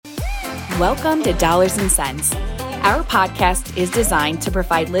Welcome to Dollars and Cents. Our podcast is designed to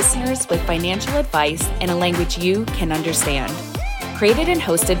provide listeners with financial advice in a language you can understand. Created and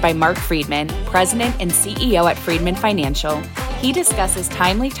hosted by Mark Friedman, President and CEO at Friedman Financial, he discusses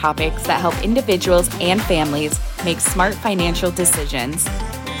timely topics that help individuals and families make smart financial decisions.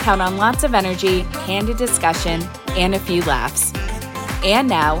 Count on lots of energy, candid discussion, and a few laughs. And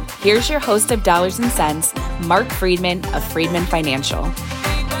now, here's your host of Dollars and Cents, Mark Friedman of Friedman Financial.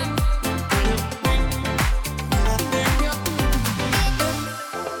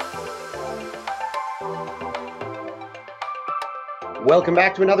 Welcome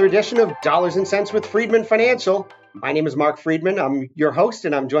back to another edition of Dollars and Cents with Friedman Financial. My name is Mark Friedman. I'm your host,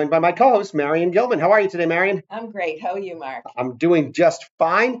 and I'm joined by my co-host, Marion Gilman. How are you today, Marion? I'm great. How are you, Mark? I'm doing just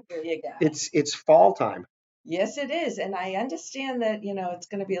fine. There you go. It's fall time. Yes, it is. And I understand that, it's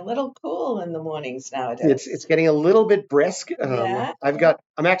going to be a little cool in the mornings nowadays. It's getting a little bit brisk. Yeah.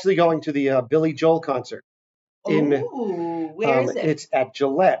 I'm actually going to the Billy Joel concert. Where is it? It's at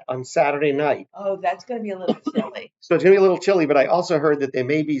Gillette on Saturday night. Oh, that's going to be a little chilly. So it's going to be a little chilly, but I also heard that there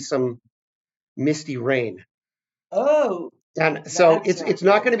may be some misty rain. Oh. And so it's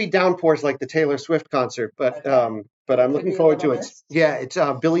not going to be downpours like the Taylor Swift concert, but I'm looking forward to it. Yeah, it's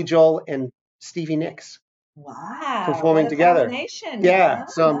Billy Joel and Stevie Nicks. Wow. Performing together. Yeah.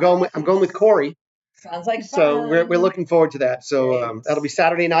 So I'm going with Corey. Sounds like fun. So we're looking forward to that. So that'll be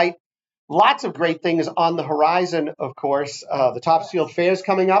Saturday night. Lots of great things on the horizon, of course. The Topsfield Fair is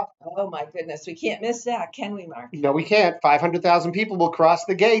coming up. Oh, my goodness. We can't miss that, can we, Mark? No, we can't. 500,000 people will cross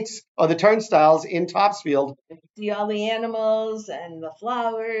the gates or the turnstiles in Topsfield. See all the animals and the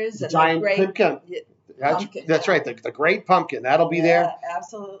flowers. And giant pumpkin. That's right. The great pumpkin. That'll be there.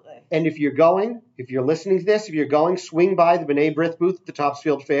 Absolutely. And if you're listening to this, swing by the B'nai B'rith booth at the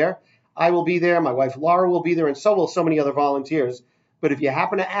Topsfield Fair. I will be there. My wife, Laura, will be there, and so will so many other volunteers. But if you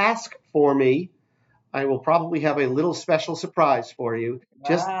happen to ask for me, I will probably have a little special surprise for you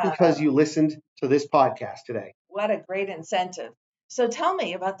just because you listened to this podcast today. What a great incentive. So tell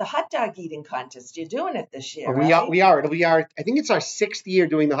me about the hot dog eating contest. You're doing it this year, right? We are. I think it's our 6th year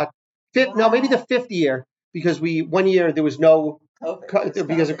doing the maybe the 5th year, because one year there was no COVID.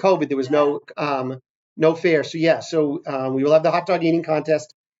 Because of COVID, there was no fair. So we will have the hot dog eating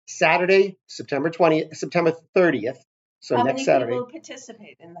contest Saturday, September 30th. So How next many Saturday. people will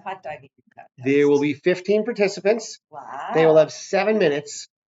participate in the hot dog eating contest? There will be 15 participants. Wow. They will have 7 minutes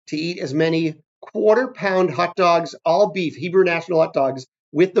to eat as many quarter-pound hot dogs, all beef, Hebrew National hot dogs,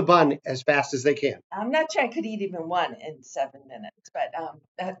 with the bun as fast as they can. I'm not sure I could eat even one in 7 minutes, but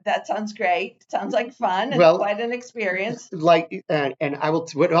that sounds great. Sounds like fun and quite an experience.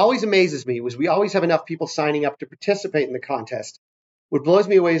 What always amazes me was we always have enough people signing up to participate in the contest. What blows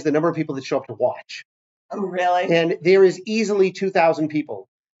me away is the number of people that show up to watch. Oh, really? And there is easily 2,000 people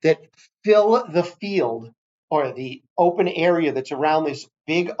that fill the field or the open area that's around this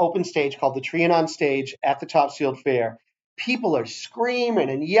big open stage called the Trianon Stage at the Topsfield Fair. People are screaming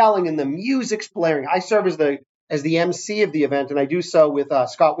and yelling, and the music's blaring. I serve as the MC of the event, and I do so with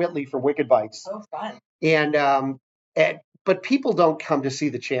Scott Whitley from Wicked Bites. Oh, fun! But people don't come to see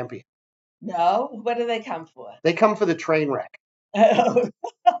the champion. No, what do they come for? They come for the train wreck.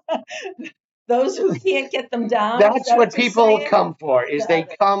 Those who can't get them down. That's what people come for. They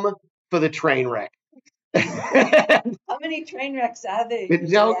come for the train wreck. How many train wrecks are there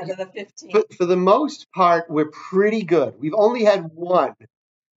out of the 15? For the most part, we're pretty good. We've only had one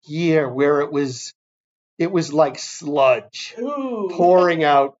year where it was like sludge pouring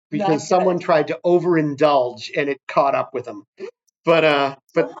out because someone tried to overindulge and it caught up with them. So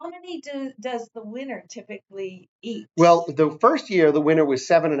how many does the winner typically eat? Well, the first year the winner was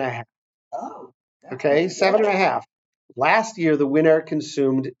 7.5. Oh. Okay, 7.5. Last year the winner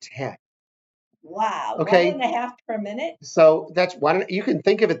consumed 10. Wow. Okay. 1.5 per minute. So that's one. You can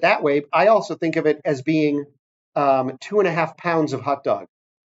think of it that way. I also think of it as being 2.5 pounds of hot dog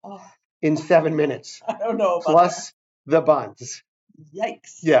in 7 minutes. I don't know about plus the buns.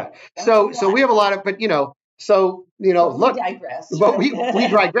 Yikes. Yeah. So we have a lot of, but look, we digress. But we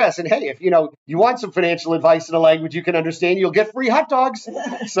digress. And hey, if you want some financial advice in a language you can understand, you'll get free hot dogs.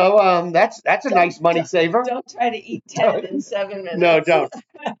 So that's a nice money saver. Don't try to eat 10 in 7 minutes. No, don't.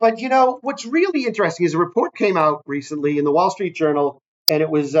 But what's really interesting is a report came out recently in the Wall Street Journal, and it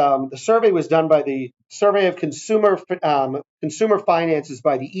was the survey was done by the Survey of Consumer Finances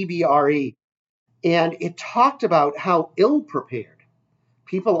by the EBRE, and it talked about how ill-prepared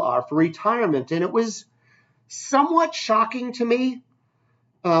people are for retirement, and it was somewhat shocking to me.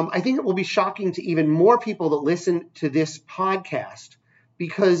 I think it will be shocking to even more people that listen to this podcast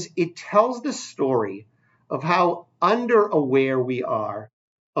because it tells the story of how under-aware we are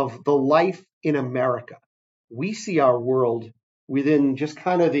of the life in America. We see our world within just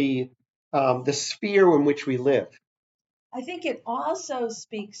kind of the sphere in which we live. I think it also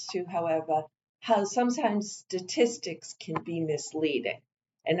speaks to, however, how sometimes statistics can be misleading.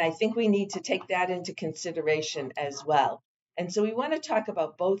 And I think we need to take that into consideration as well. And so we want to talk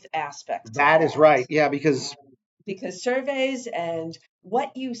about both aspects. That is right. Yeah, because surveys and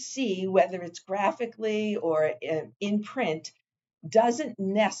what you see, whether it's graphically or in print, doesn't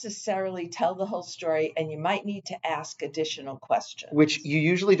necessarily tell the whole story, and you might need to ask additional questions. Which you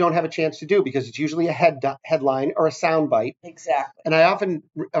usually don't have a chance to do because it's usually a headline or a soundbite. Exactly. And I often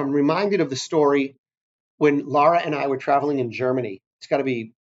am reminded of the story when Laura and I were traveling in Germany. It's got to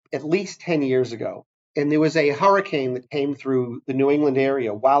be at least 10 years ago. And there was a hurricane that came through the New England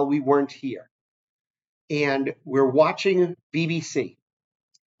area while we weren't here. And we're watching BBC.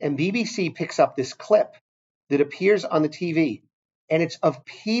 And BBC picks up this clip that appears on the TV. And it's of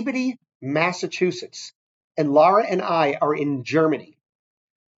Peabody, Massachusetts. And Laura and I are in Germany.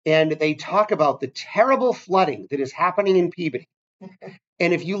 And they talk about the terrible flooding that is happening in Peabody.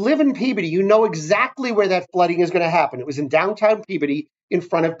 And if you live in Peabody, you know exactly where that flooding is going to happen. It was in downtown Peabody in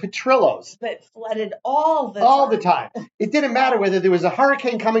front of Petrillo's. But flooded all the time. It didn't matter whether there was a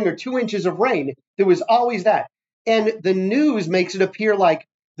hurricane coming or 2 inches of rain. There was always that. And the news makes it appear like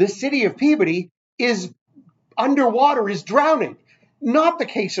the city of Peabody is underwater, is drowning. Not the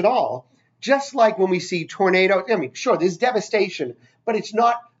case at all. Just like when we see tornadoes, I mean, sure, there's devastation, but it's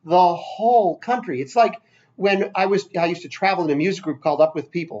not the whole country. It's like when I used to travel in a music group called Up With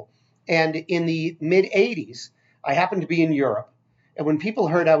People. And in the mid-'80s, I happened to be in Europe. And when people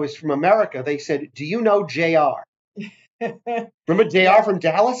heard I was from America, they said, "Do you know JR?" Remember JR from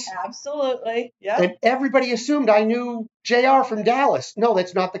Dallas? Absolutely. Yeah. And everybody assumed I knew JR from Dallas. No,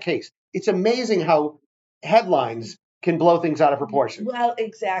 that's not the case. It's amazing how headlines can blow things out of proportion. Well,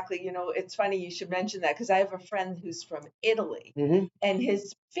 exactly. You know, it's funny you should mention that because I have a friend who's from Italy, and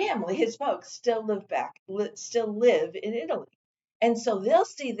his family, his folks, still live in Italy, and so they'll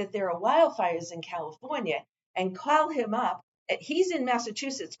see that there are wildfires in California and call him up. He's in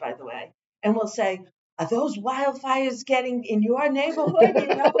Massachusetts, by the way, and will say, "Are those wildfires getting in your neighborhood?" You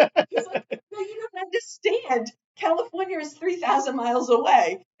know, he's like, "No, you don't understand. California is 3,000 miles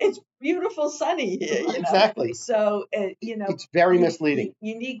away. It's beautiful, sunny here." You know? Exactly. So, it's very misleading.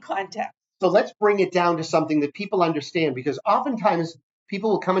 You need context. So let's bring it down to something that people understand, because oftentimes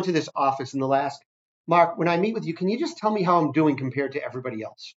people will come into this office and they'll ask, "Mark, when I meet with you, can you just tell me how I'm doing compared to everybody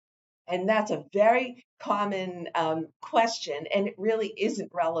else?" And that's a very common question, and it really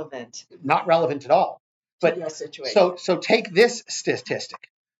isn't relevant. Not relevant at all. But your situation. So take this statistic.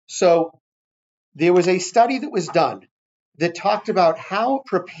 So there was a study that was done that talked about how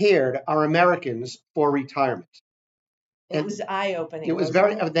prepared are Americans for retirement. It was eye-opening. It was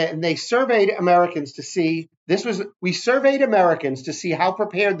and they surveyed Americans to see, we surveyed Americans to see how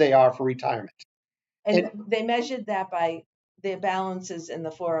prepared they are for retirement. And they measured that by their balances in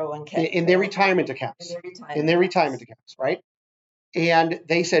the 401k. In their retirement accounts. In their retirement accounts, right? And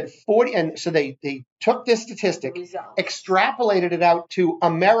they said 40, and so they took this statistic, extrapolated it out to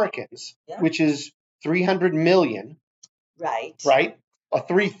Americans, which is 300 million. Right? Or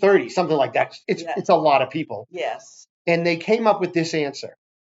 330, something like that. It's a lot of people. Yes. And they came up with this answer.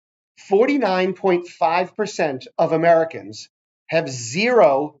 49.5% of Americans have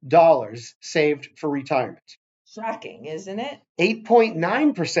 $0 saved for retirement. Shocking, isn't it?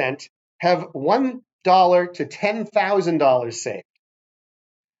 8.9% have $1 to $10,000 saved.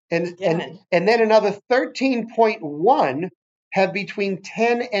 And then another 13.1 have between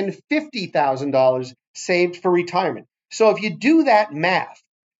 $10,000 and $50,000 saved for retirement. So if you do that math,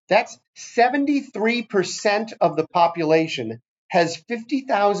 that's 73% of the population has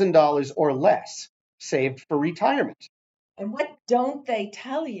 $50,000 or less saved for retirement. And what don't they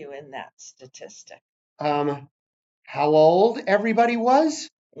tell you in that statistic? How old everybody was?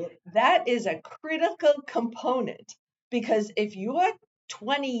 That is a critical component, because if you're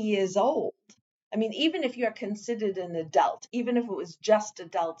 20 years old, I mean, even if you're considered an adult, even if it was just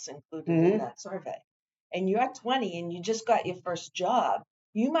adults included in that survey, and you're 20 and you just got your first job,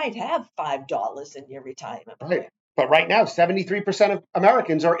 you might have $5 in your retirement plan. Right. But right now, 73% of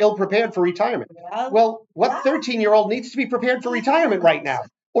Americans are ill-prepared for retirement. Well, what 13-year-old needs to be prepared for retirement right now?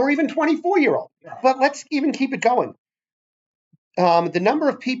 Or even 24-year-old? Right. But let's even keep it going. The number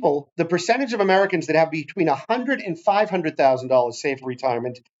of people, the percentage of Americans that have between $100,000 and $500,000 saved for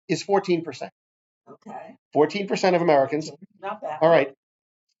retirement is 14%. Okay. 14% of Americans. Not bad. All right.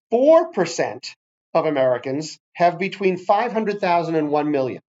 4% of Americans have between $500,000 and $1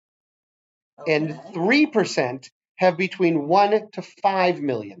 million. Okay. And 3% have between $1 to $5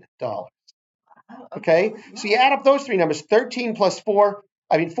 million. Oh, Okay, so you add up those three numbers: 13 plus 4.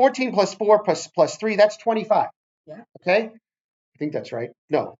 14 plus 4 plus 3. That's 25. Yeah. Okay, I think that's right.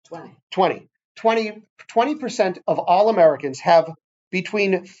 No, 20. 20% of all Americans have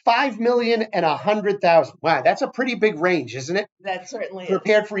between 5 million and 100,000. Wow, that's a pretty big range, isn't it? That certainly is.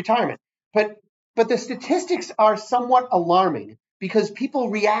 Prepared for retirement. But the statistics are somewhat alarming because people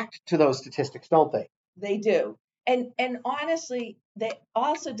react to those statistics, don't they? They do. And honestly, that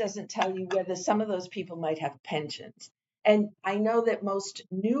also doesn't tell you whether some of those people might have pensions. And I know that most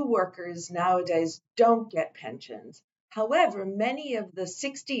new workers nowadays don't get pensions. However, many of the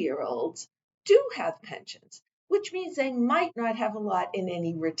 60-year-olds do have pensions, which means they might not have a lot in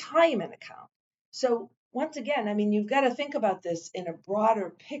any retirement account. So once again, I mean, you've got to think about this in a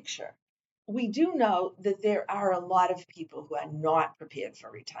broader picture. We do know that there are a lot of people who are not prepared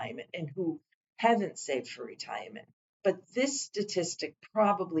for retirement and who haven't saved for retirement. But this statistic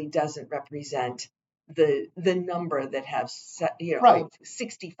probably doesn't represent the number that have, Right.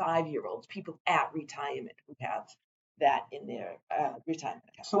 65-year-olds, people at retirement who have that in their retirement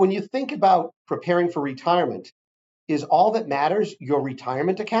account. So when you think about preparing for retirement, is all that matters your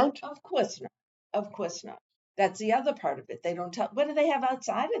retirement account? Of course not. Of course not. That's the other part of it. They don't tell. What do they have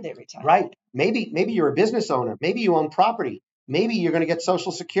outside of their retirement? Right. Maybe you're a business owner. Maybe you own property. Maybe you're going to get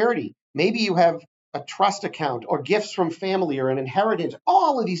Social Security. Maybe you have a trust account or gifts from family or an inheritance.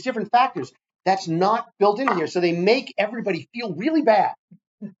 All of these different factors that's not built in here. So they make everybody feel really bad.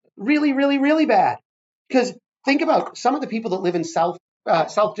 Really, really, really bad. Because think about some of the people that live in South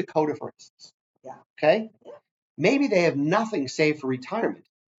Dakota, for instance. Yeah. Okay. Yeah. Maybe they have nothing saved for retirement,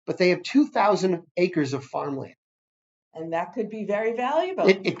 but they have 2,000 acres of farmland. And that could be very valuable.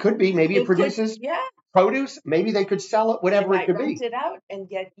 It could be. Maybe it produces produce. Maybe they could sell it, whatever it could be. Rent it out and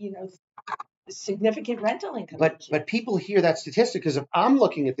get, significant rental income. But people hear that statistic because if I'm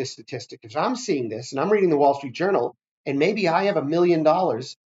looking at this statistic, if I'm seeing this and I'm reading the Wall Street Journal, and maybe I have $1 million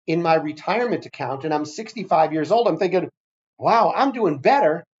in my retirement account and I'm 65 years old, I'm thinking, wow, I'm doing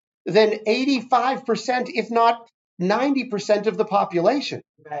better than 85%, if not 90% of the population.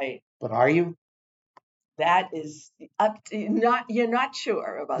 Right. But are you? That is up to you're not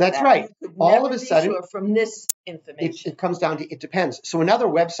sure about that. That's right. All of a sudden, sure from this information. It comes down to, it depends. So another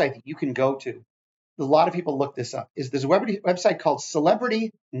website that you can go to, a lot of people look this up, is there's a website called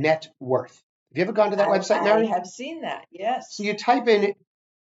Celebrity Net Worth. Have you ever gone to that website, Mary? I have seen that, yes. So you type in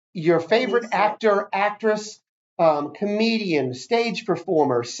your favorite actor, actress, comedian, stage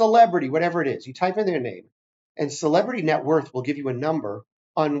performer, celebrity, whatever it is. You type in their name, and Celebrity Net Worth will give you a number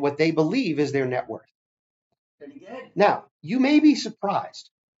on what they believe is their net worth. Pretty good. Now, you may be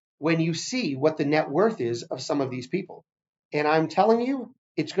surprised when you see what the net worth is of some of these people. And I'm telling you,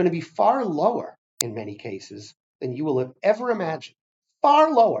 it's going to be far lower in many cases than you will have ever imagined.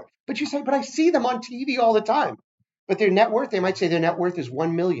 Far lower. But you say, but I see them on TV all the time. But their net worth, they might say their net worth is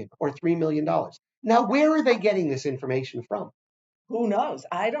 $1 million or $3 million. Now, where are they getting this information from? Who knows?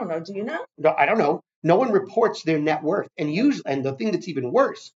 I don't know. Do you know? No, I don't know. No one reports their net worth. And the thing that's even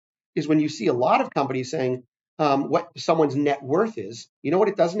worse is when you see a lot of companies saying, what someone's net worth is, you know what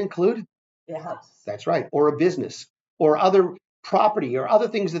it doesn't include? Their house. That's right. Or a business or other property or other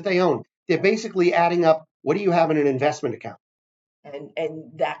things that they own. They're basically adding up, what do you have in an investment account?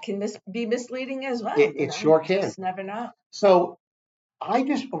 And that can be misleading as well. It sure can. You just never know. So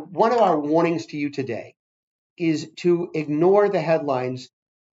one of our warnings to you today is to ignore the headlines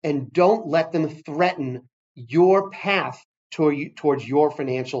and don't let them threaten your path towards your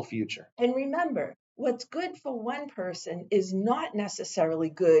financial future. And remember, what's good for one person is not necessarily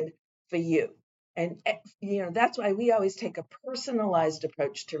good for you. And, that's why we always take a personalized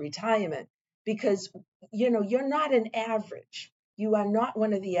approach to retirement because, you're not an average. You are not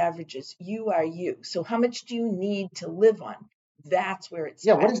one of the averages. You are you. So how much do you need to live on? That's where it's.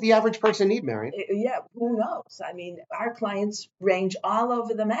 Yeah. What does the average person need, Mary? Yeah. Who knows? I mean, our clients range all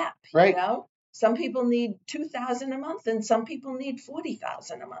over the map. Right. Some people need $2,000 a month, and some people need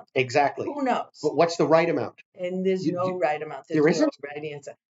 $40,000 a month. Exactly. Who knows? But what's the right amount? And there's no right amount. There isn't? No right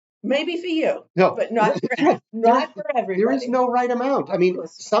answer. Maybe for you, no, but not for everybody. There is no right amount. I mean,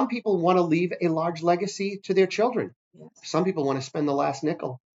 some people want to leave a large legacy to their children. Yes. Some people want to spend the last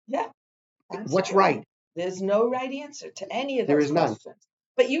nickel. Yeah. What's right? There's no right answer to any of those questions. There is none.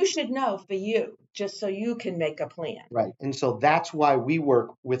 But you should know for you, just so you can make a plan. Right. And so that's why we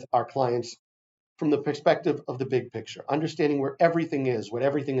work with our clients from the perspective of the big picture, understanding where everything is, what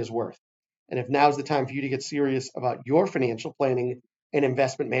everything is worth. And if now's the time for you to get serious about your financial planning and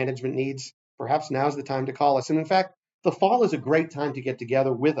investment management needs, perhaps now's the time to call us. And in fact, the fall is a great time to get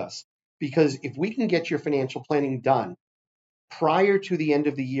together with us because if we can get your financial planning done prior to the end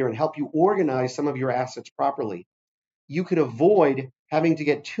of the year and help you organize some of your assets properly, you can avoid having to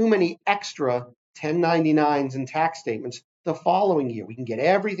get too many extra 1099s and tax statements the following year. We can get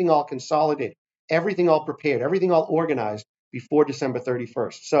everything all consolidated, everything all prepared, everything all organized before December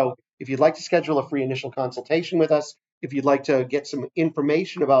 31st. So if you'd like to schedule a free initial consultation with us, if you'd like to get some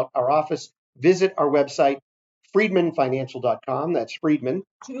information about our office, visit our website, friedmanfinancial.com. That's Friedman.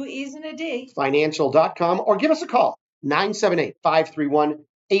 2 E's and a D. Financial.com, or give us a call,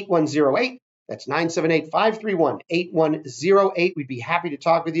 978-531-8108. That's 978-531-8108. We'd be happy to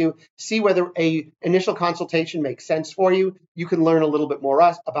talk with you, see whether an initial consultation makes sense for you. You can learn a little bit more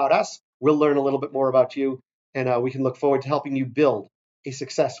about us. We'll learn a little bit more about you, and we can look forward to helping you build a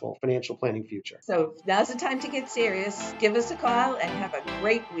successful financial planning future. So now's the time to get serious. Give us a call and have a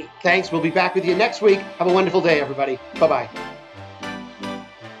great week. Thanks. We'll be back with you next week. Have a wonderful day, everybody. Bye-bye.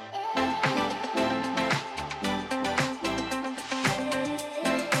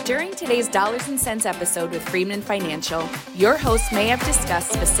 During today's Dollars and Cents episode with Friedman Financial, your host may have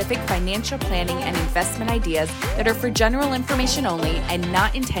discussed specific financial planning and investment ideas that are for general information only and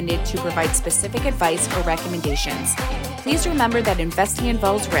not intended to provide specific advice or recommendations. Please remember that investing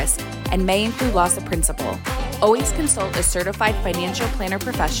involves risk and may include loss of principal. Always consult a certified financial planner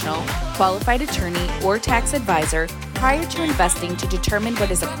professional, qualified attorney, or tax advisor prior to investing to determine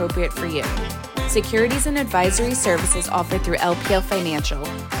what is appropriate for you. Securities and advisory services offered through LPL Financial,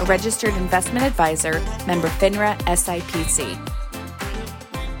 a registered investment advisor, member FINRA SIPC.